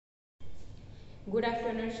Good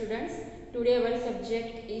afternoon students. Today our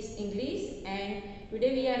subject is English and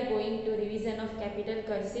today we are going to revision of capital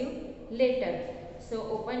cursive letter. So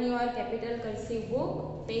open your capital cursive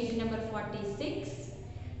book, page number 46.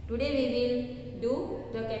 Today we will do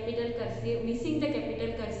the capital cursive, missing the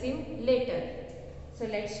capital cursive letter. So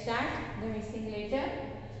let's start the missing letter.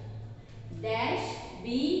 Dash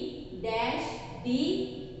B dash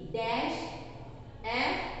D dash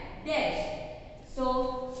F dash.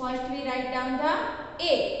 So first we write down the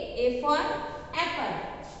A. A for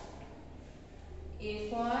apple. A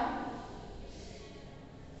for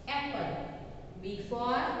apple. B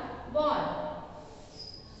for ball.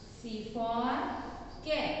 C for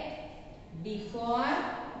cat. D for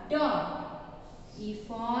dog. E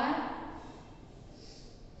for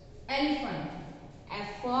elephant. F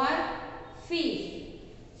for fish.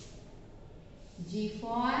 G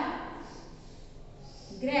for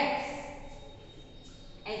grapes.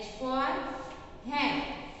 H for hat.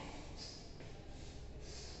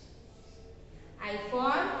 I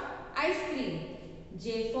for ice cream.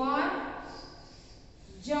 J for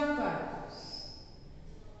joker.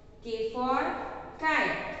 K for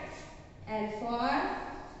kite. L for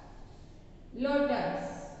lotus.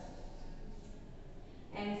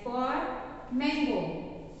 M for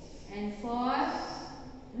mango. N for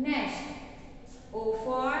nest. O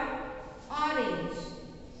for orange.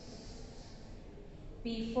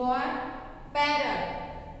 P for parrot.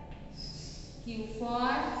 Q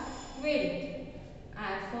for quilt.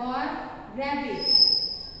 R for rabbit.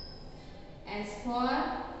 S for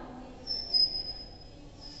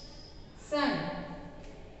sun.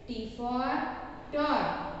 T for toy.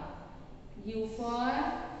 U for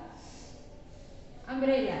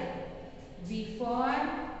umbrella. V for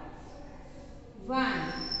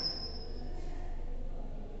van.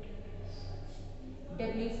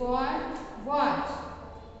 W for watch.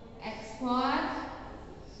 X for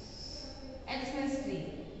Xmas tree.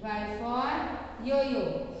 Y for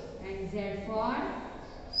yo-yo. And Z for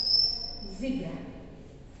zebra.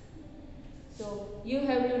 So you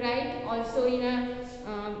have to write also in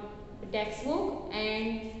a textbook,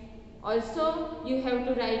 and also you have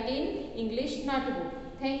to write in English notebook.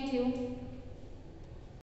 Thank you.